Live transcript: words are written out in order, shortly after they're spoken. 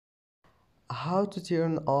how to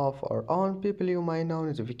turn off or on people you might know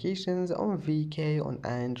notifications on VK on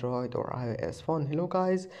Android or iOS phone. Hello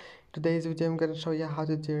guys, today's video I'm gonna show you how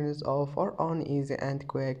to turn it off or on easy and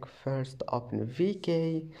quick. First open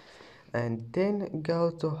VK and then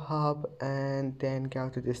go to hub and then go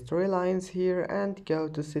to the storylines here and go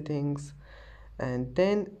to settings and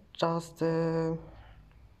then just go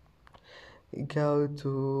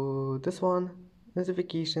to this one,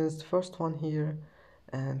 notifications, first one here,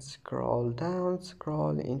 and scroll down,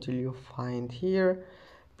 scroll until you find here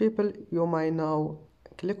people you might know.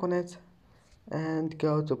 Click on it and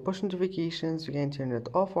go to push notifications. You can turn it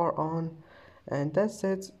off or on, and that's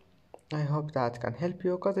it. I hope that can help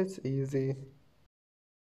you because it's easy.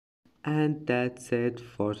 And that's it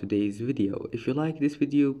for today's video. If you like this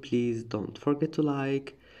video, please don't forget to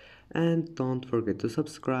like and don't forget to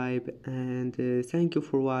subscribe, and thank you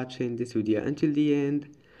for watching this video until the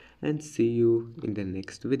end, and see you in the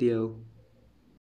next video.